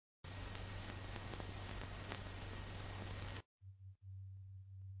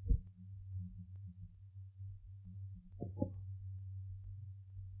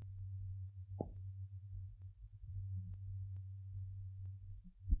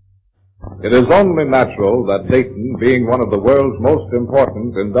It is only natural that Dayton, being one of the world's most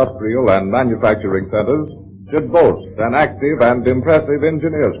important industrial and manufacturing centers, should boast an active and impressive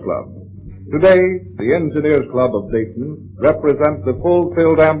engineers club. Today, the Engineers Club of Dayton represents the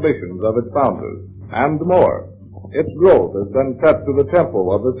fulfilled ambitions of its founders, and more. Its growth has been set to the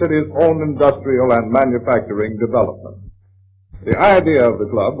tempo of the city's own industrial and manufacturing development. The idea of the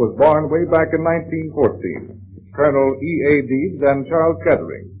club was born way back in 1914. Colonel E.A. Deeds and Charles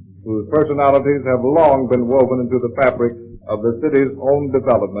Kettering, whose personalities have long been woven into the fabric of the city's own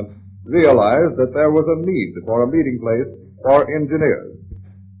development, realized that there was a need for a meeting place for engineers.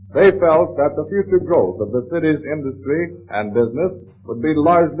 They felt that the future growth of the city's industry and business would be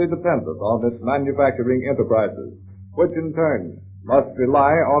largely dependent on its manufacturing enterprises, which in turn must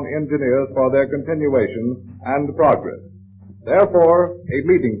rely on engineers for their continuation and progress. Therefore, a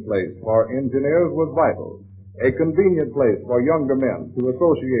meeting place for engineers was vital, a convenient place for younger men to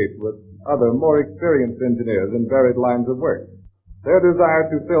associate with other more experienced engineers in varied lines of work. Their desire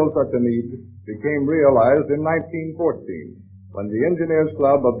to fill such a need became realized in 1914, when the Engineers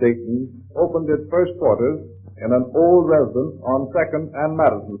Club of Dayton opened its first quarters in an old residence on 2nd and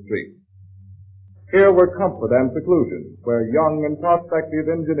Madison Street. Here were comfort and seclusion, where young and prospective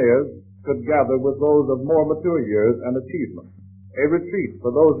engineers could gather with those of more mature years and achievement, a retreat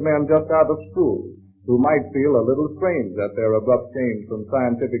for those men just out of school who might feel a little strange at their abrupt change from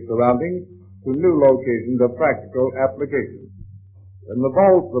scientific surroundings to new locations of practical application. In the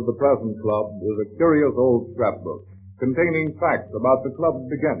vaults of the present club is a curious old scrapbook containing facts about the club's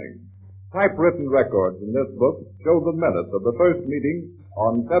beginning. Typewritten records in this book show the minutes of the first meeting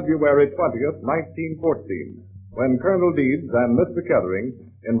on February 20th, 1914, when Colonel Deeds and Mr. Kettering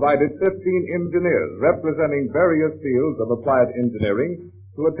invited 15 engineers representing various fields of applied engineering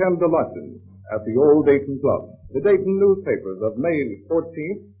to attend a luncheon at the old Dayton Club. The Dayton newspapers of May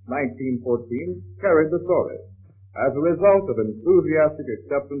 14th, 1914, carried the story. As a result of enthusiastic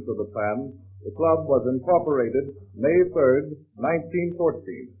acceptance of the plan, the club was incorporated May 3rd,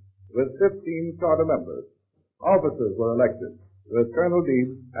 1914, with 15 charter members. Officers were elected, with Colonel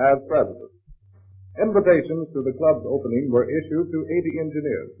Deeds as president. Invitations to the club's opening were issued to 80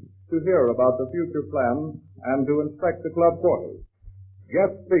 engineers to hear about the future plans and to inspect the club quarters.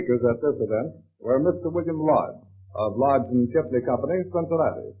 Guest speakers at this event were Mr. William Lodge of Lodge and Shipley Company,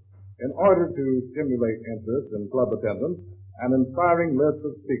 Cincinnati. In order to stimulate interest in club attendance, an inspiring list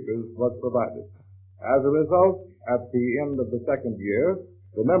of speakers was provided. As a result, at the end of the second year,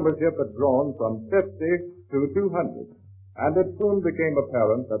 the membership had grown from 50 to 200, and it soon became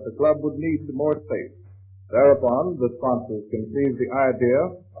apparent that the club would need more space. Thereupon, the sponsors conceived the idea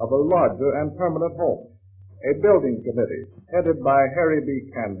of a larger and permanent home. A building committee, headed by Harry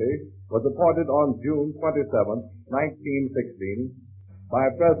B. Canby, was appointed on June 27, 1916, by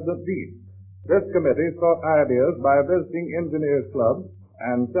President Deeds. This committee sought ideas by visiting engineers clubs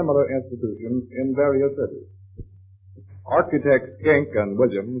and similar institutions in various cities. Architects Kink and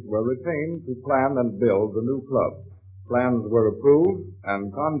Williams were retained to plan and build the new club. Plans were approved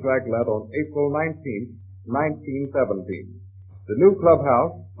and contract let on April 19, 1917. The new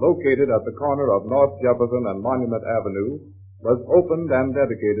clubhouse, located at the corner of North Jefferson and Monument Avenue, was opened and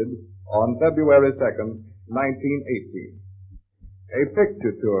dedicated on February 2, 1918. A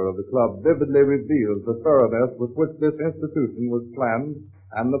picture tour of the club vividly reveals the thoroughness with which this institution was planned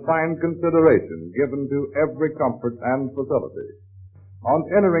and the fine consideration given to every comfort and facility. On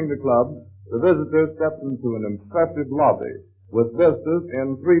entering the club, the visitor stepped into an impressive lobby with vistas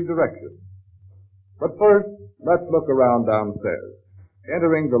in 3 directions. But first, let's look around downstairs.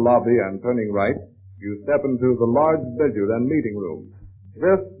 Entering the lobby and turning right, you step into the large billiard and meeting room.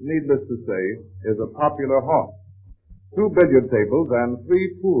 This, needless to say, is a popular haunt. 2 billiard tables and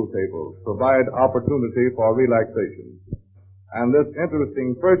 3 pool tables provide opportunity for relaxation. And this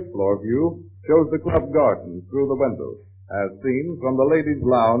interesting first floor view shows the club garden through the windows, as seen from the ladies'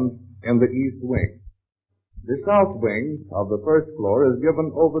 lounge in the east wing. The south wing of the first floor is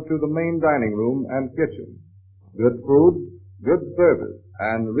given over to the main dining room and kitchen. Good food, good service,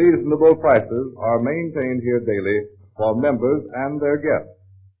 and reasonable prices are maintained here daily for members and their guests.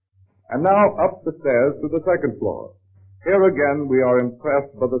 And now up the stairs to the second floor. Here again we are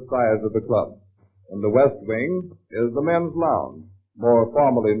impressed by the size of the club. In the west wing is the men's lounge, more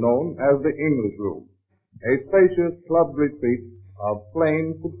formally known as the English room, a spacious club retreat of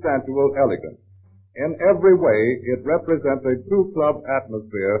plain, substantial elegance. In every way, it represents a true club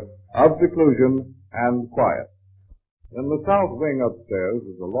atmosphere of seclusion and quiet. In the south wing upstairs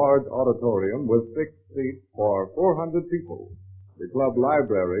is a large auditorium with 6 seats for 400 people. The club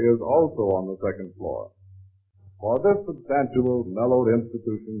library is also on the second floor. For this substantial, mellowed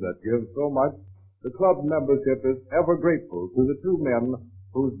institution that gives so much, the club membership is ever grateful to the two men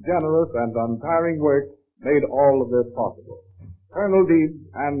whose generous and untiring work made all of this possible, Colonel Deeds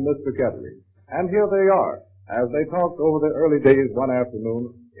and Mr. Kettering. And here they are, as they talked over the early days one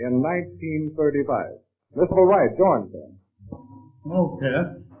afternoon in 1935. Mr. Wright joins them.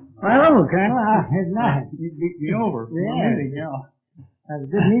 Okay. Hello, Colonel. It's nice. You beat me over. Yeah. That was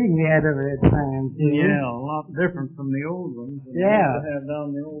a good meeting we had over that time, too. Yeah, a lot different from the old ones. Yeah. We had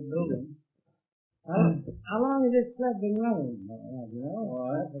down the old building. How long has this club been running? You know?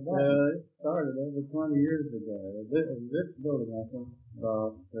 It started over 20 years ago. This building, I think,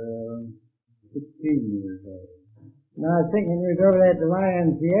 about 16 years old. No, I was thinking we was over there at the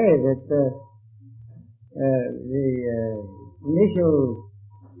YMCA that the initial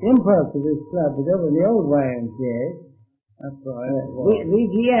impulse of this club was over in the old YMCA. That's right.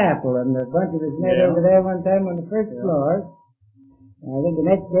 V.G. Apple and a bunch of us met over there one time on the first floor. I think the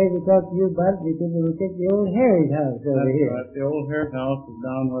next day we talked to you about it, we said we would take the old Harry's house over here. That's right. The old Harry's house is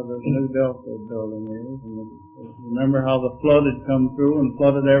down where the new Delco building is. And remember how the flood had come through and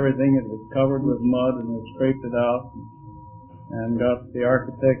flooded everything? It was covered with mud and we scraped it out and got the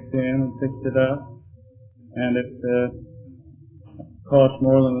architects in and fixed it up. And it cost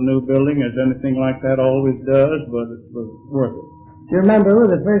more than a new building, as anything like that always does, but it was worth it. Do you remember who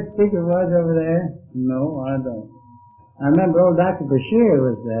the first speaker was over there? No, I don't. I remember old Dr. Bashir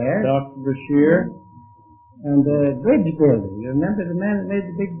was there. Dr. Bashir? And the bridge builder. You remember the man that made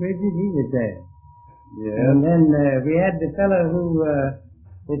the big bridges? He was there. Yeah. And then we had the fellow who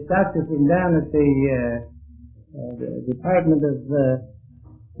was doctor from down at the Department of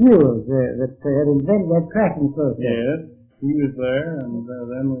Fuels that had invented that cracking process. Yes. He was there, and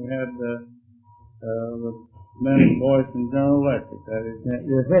then we had the men and boys from General Electric. That is,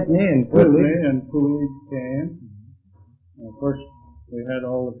 Whitney and Coolidge came. And of course, we had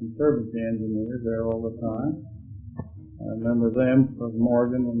all the conservancy engineers there all the time. I remember them, from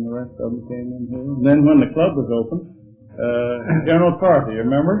Morgan, and the rest of them came in here. And then when the club was open, General Carthy, you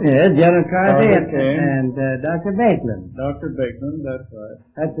remember? Yes, General Carthy came. and Dr. Bakeland. Dr. Bakeland, that's right.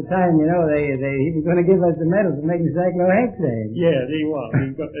 At the time, you know, he was going to give us the medal for making cyclohexane. Yes, he was.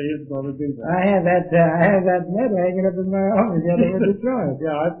 He was going to do that. I have that medal hanging up in my office yet in Detroit.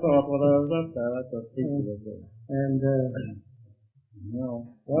 Yeah, I thought when I was up there, I thought people were good. And,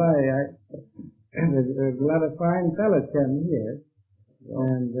 no. why, there's a lot of fine fellas coming here.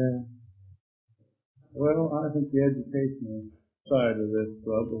 And, well, I think the educational side of this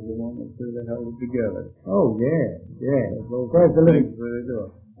club is the one that really held it together. oh, yeah. Those Of course, the things little, really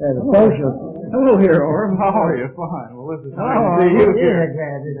do it. the social. Hello here, Orv. How are you? Fine. Well, this is nice to see you here.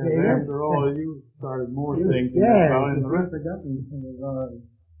 Glad to see you. After all, you started more things than the rest of us.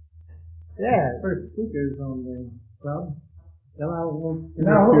 Yeah. First speakers on the club. No,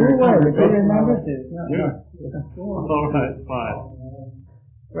 who was it? Do you remember? Yeah. All right, fine.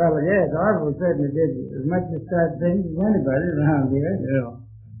 Well, yes, Orville certainly did as much to start things as anybody around here. Yeah.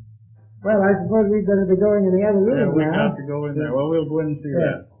 Well, I suppose we'd better be going in the other room We now. got to go in there. Well, we'll go in and see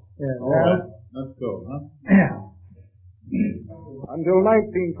that. Yeah. All right. Let's go, huh? Yeah. Until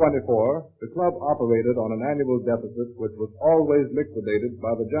 1924, the club operated on an annual deficit which was always liquidated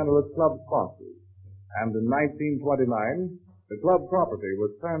by the generous club sponsors. And in 1929, the club property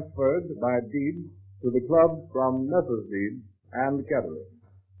was transferred by deed to the club from Messrs. Deeds and Kettering.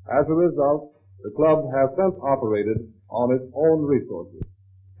 As a result, the club has since operated on its own resources.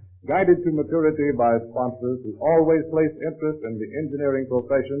 Guided to maturity by sponsors who always place interest in the engineering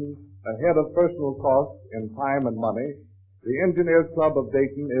profession ahead of personal costs in time and money, the Engineers Club of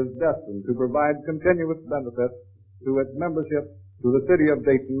Dayton is destined to provide continuous benefits to its membership, to the city of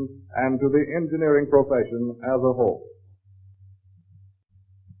Dayton, and to the engineering profession as a whole.